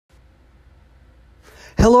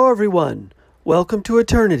Hello, everyone. Welcome to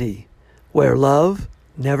Eternity, where love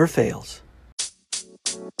never fails.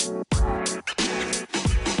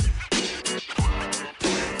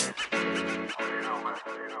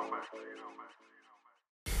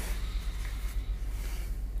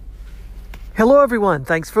 Hello, everyone.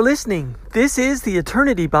 Thanks for listening. This is the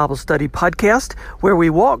Eternity Bible Study Podcast, where we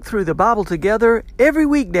walk through the Bible together every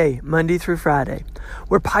weekday, Monday through Friday.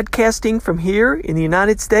 We're podcasting from here in the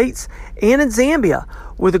United States and in Zambia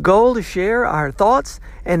with a goal to share our thoughts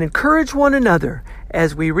and encourage one another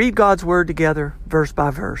as we read God's Word together, verse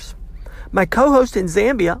by verse. My co-host in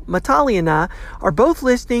Zambia, Matali, and I are both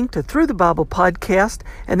listening to Through the Bible podcast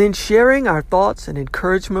and then sharing our thoughts and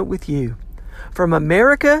encouragement with you. From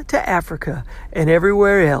America to Africa and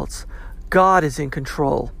everywhere else, God is in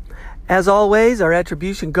control. As always, our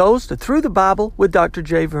attribution goes to Through the Bible with Dr.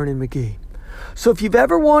 J. Vernon McGee. So if you've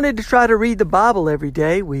ever wanted to try to read the Bible every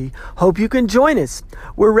day, we hope you can join us.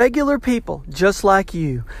 We're regular people, just like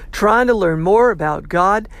you, trying to learn more about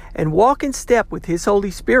God and walk in step with His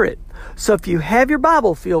Holy Spirit. So if you have your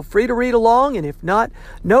Bible, feel free to read along, and if not,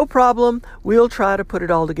 no problem. We'll try to put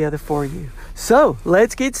it all together for you. So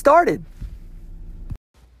let's get started.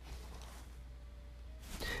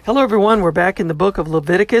 Hello, everyone. We're back in the book of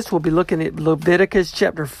Leviticus. We'll be looking at Leviticus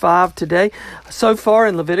chapter 5 today. So far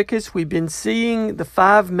in Leviticus, we've been seeing the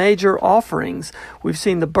 5 major offerings. We've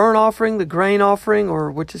seen the burnt offering, the grain offering, or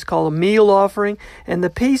which is called a meal offering, and the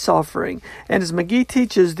peace offering. And as McGee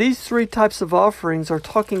teaches, these 3 types of offerings are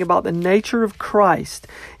talking about the nature of Christ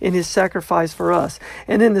in His sacrifice for us.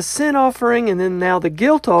 And then the sin offering, and then now the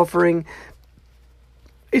guilt offering,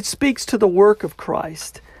 it speaks to the work of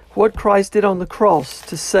Christ. What Christ did on the cross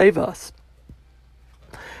to save us.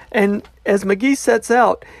 And as McGee sets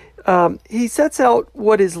out, he sets out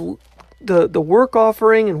what is the work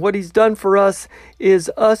offering, and what He's done for us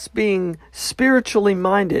is us being spiritually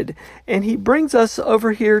minded. And he brings us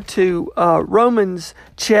over here to Romans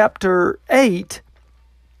chapter 8,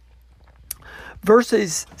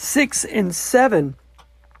 verses 6 and 7.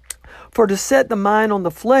 For to set the mind on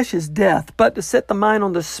the flesh is death, but to set the mind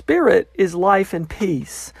on the Spirit is life and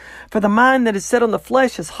peace. For the mind that is set on the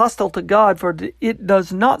flesh is hostile to God, for it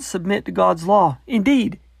does not submit to God's law.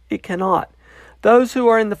 Indeed, it cannot. Those who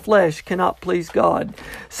are in the flesh cannot please God.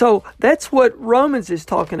 So that's what Romans is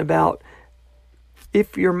talking about.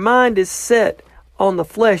 If your mind is set on the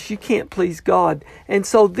flesh, you can't please God. And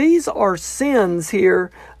so these are sins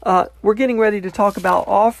here. We're getting ready to talk about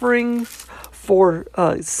offerings for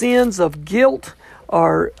sins of guilt,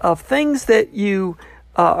 or of things that you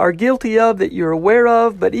are guilty of, that you're aware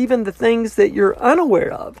of, but even the things that you're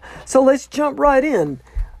unaware of. So let's jump right in.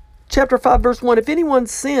 Chapter 5, verse 1, if anyone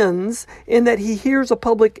sins in that he hears a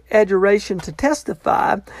public adjuration to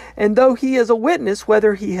testify, and though he is a witness,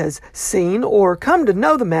 whether he has seen or come to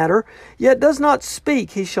know the matter, yet does not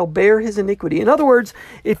speak, he shall bear his iniquity. In other words,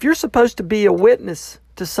 if you're supposed to be a witness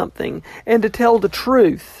to something and to tell the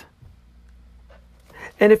truth,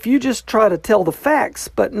 and if you just try to tell the facts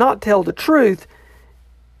but not tell the truth,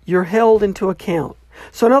 you're held into account.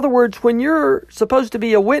 So in other words, when you're supposed to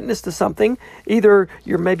be a witness to something, either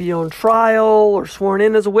you're maybe on trial or sworn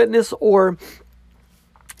in as a witness, or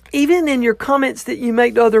even in your comments that you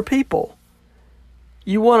make to other people,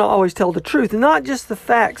 you want to always tell the truth. Not just the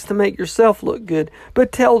facts to make yourself look good,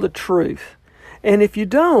 but tell the truth. And if you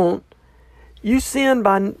don't, you sin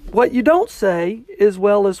by what you don't say as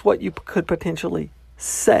well as what you could potentially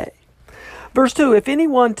say. Verse 2, if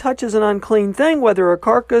anyone touches an unclean thing, whether a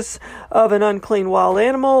carcass of an unclean wild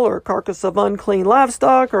animal, or a carcass of unclean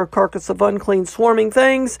livestock, or a carcass of unclean swarming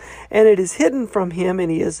things, and it is hidden from him, and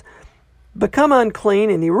he has become unclean,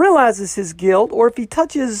 and he realizes his guilt, or if he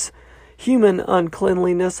touches human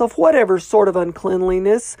uncleanliness, of whatever sort of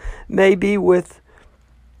uncleanliness may be, with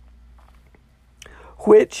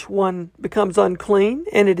which one becomes unclean,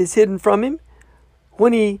 and it is hidden from him,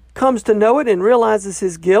 when he comes to know it and realizes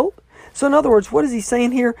his guilt. So in other words, what is he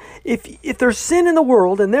saying here? If there's sin in the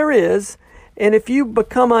world, and there is, and if you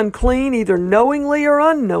become unclean either knowingly or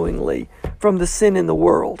unknowingly from the sin in the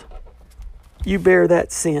world, you bear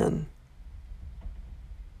that sin.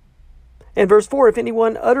 And verse 4, if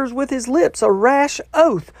anyone utters with his lips a rash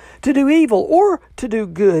oath to do evil or to do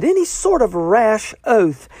good, any sort of rash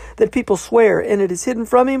oath that people swear, and it is hidden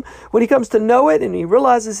from him, when he comes to know it and he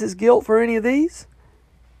realizes his guilt for any of these,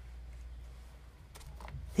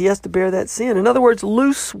 he has to bear that sin. In other words,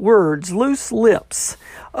 loose words, loose lips.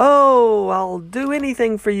 Oh, I'll do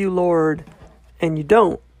anything for you, Lord. And you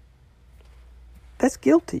don't. That's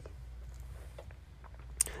guilty.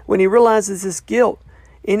 When he realizes his guilt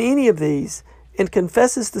in any of these and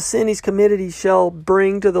confesses the sin he's committed, he shall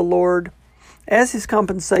bring to the Lord as his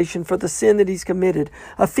compensation for the sin that he's committed,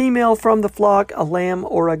 a female from the flock, a lamb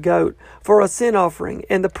or a goat, for a sin offering,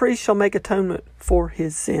 and the priest shall make atonement for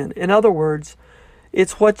his sin. In other words,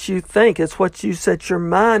 it's what you think, it's what you set your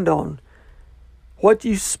mind on, what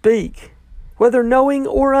you speak, whether knowing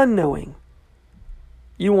or unknowing.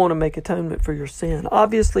 You want to make atonement for your sin.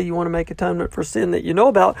 Obviously, you want to make atonement for sin that you know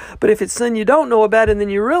about, but if it's sin you don't know about and then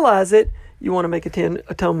you realize it, you want to make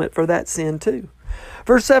atonement for that sin too.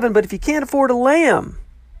 Verse 7, but if you can't afford a lamb,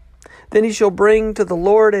 then he shall bring to the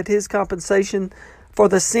Lord at his compensation for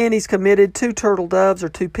the sin he's committed 2 turtle doves or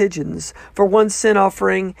 2 pigeons, for one sin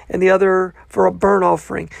offering and the other for a burnt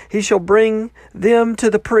offering. He shall bring them to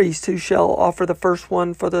the priest, who shall offer the first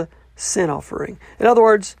one for the sin offering. In other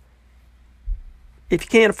words, if you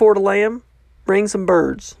can't afford a lamb, bring some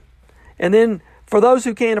birds. And then for those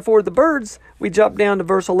who can't afford the birds, we jump down to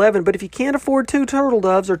verse 11. But if you can't afford 2 turtle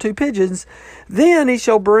doves or 2 pigeons, then he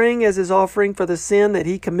shall bring as his offering for the sin that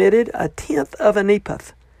he committed 1/10 of an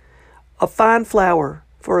ephah of fine flour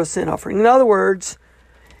for a sin offering. In other words,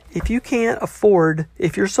 if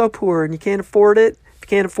you're so poor and you can't afford it, if you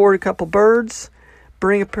can't afford a couple birds,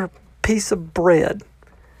 bring a piece of bread.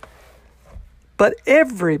 But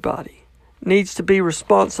everybody needs to be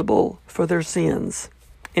responsible for their sins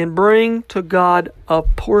and bring to God a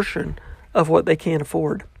portion of what they can't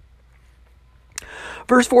afford.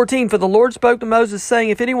 Verse 14, for the Lord spoke to Moses, saying,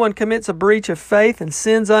 if anyone commits a breach of faith and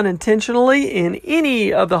sins unintentionally in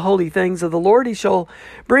any of the holy things of the Lord, he shall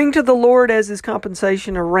bring to the Lord as his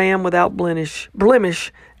compensation a ram without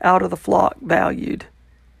blemish out of the flock valued.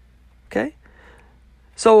 Okay?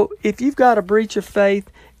 So if you've got a breach of faith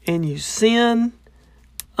and you sin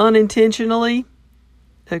unintentionally,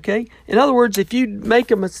 okay? In other words, if you make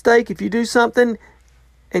a mistake, if you do something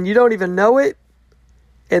and you don't even know it,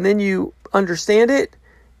 and then you understand it,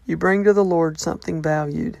 you bring to the Lord something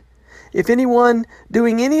valued. If anyone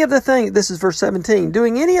doing any of the things, this is verse 17,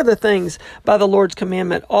 doing any of the things by the Lord's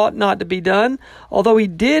commandment ought not to be done, although he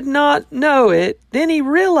did not know it, then he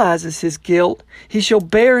realizes his guilt, he shall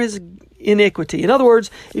bear his iniquity. In other words,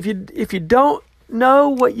 if you don't know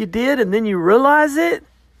what you did and then you realize it,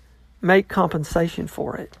 make compensation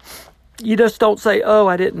for it. You just don't say, oh,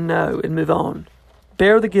 I didn't know, and move on.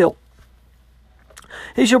 Bear the guilt.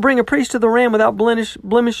 He shall bring a priest to the ram without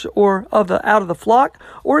blemish or out of the flock,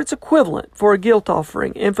 or its equivalent, for a guilt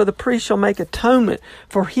offering. And for the priest shall make atonement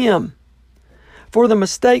for him for the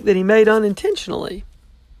mistake that he made unintentionally.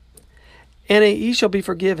 And he shall be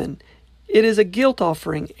forgiven. It is a guilt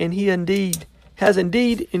offering, and he has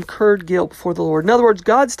indeed incurred guilt before the Lord. In other words,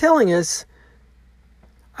 God's telling us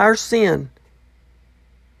our sin.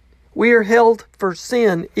 We are held for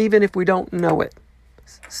sin even if we don't know it.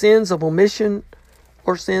 Sins of omission,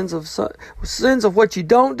 or sins of what you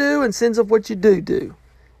don't do and sins of what you do.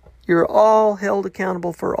 You're all held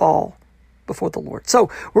accountable for all before the Lord. So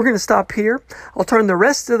we're going to stop here. I'll turn the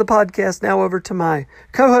rest of the podcast now over to my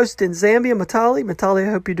co-host in Zambia, Matali. Matali,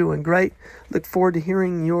 I hope you're doing great. Look forward to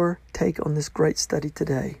hearing your take on this great study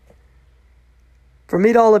today. From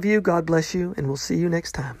me to all of you, God bless you, and we'll see you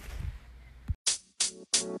next time.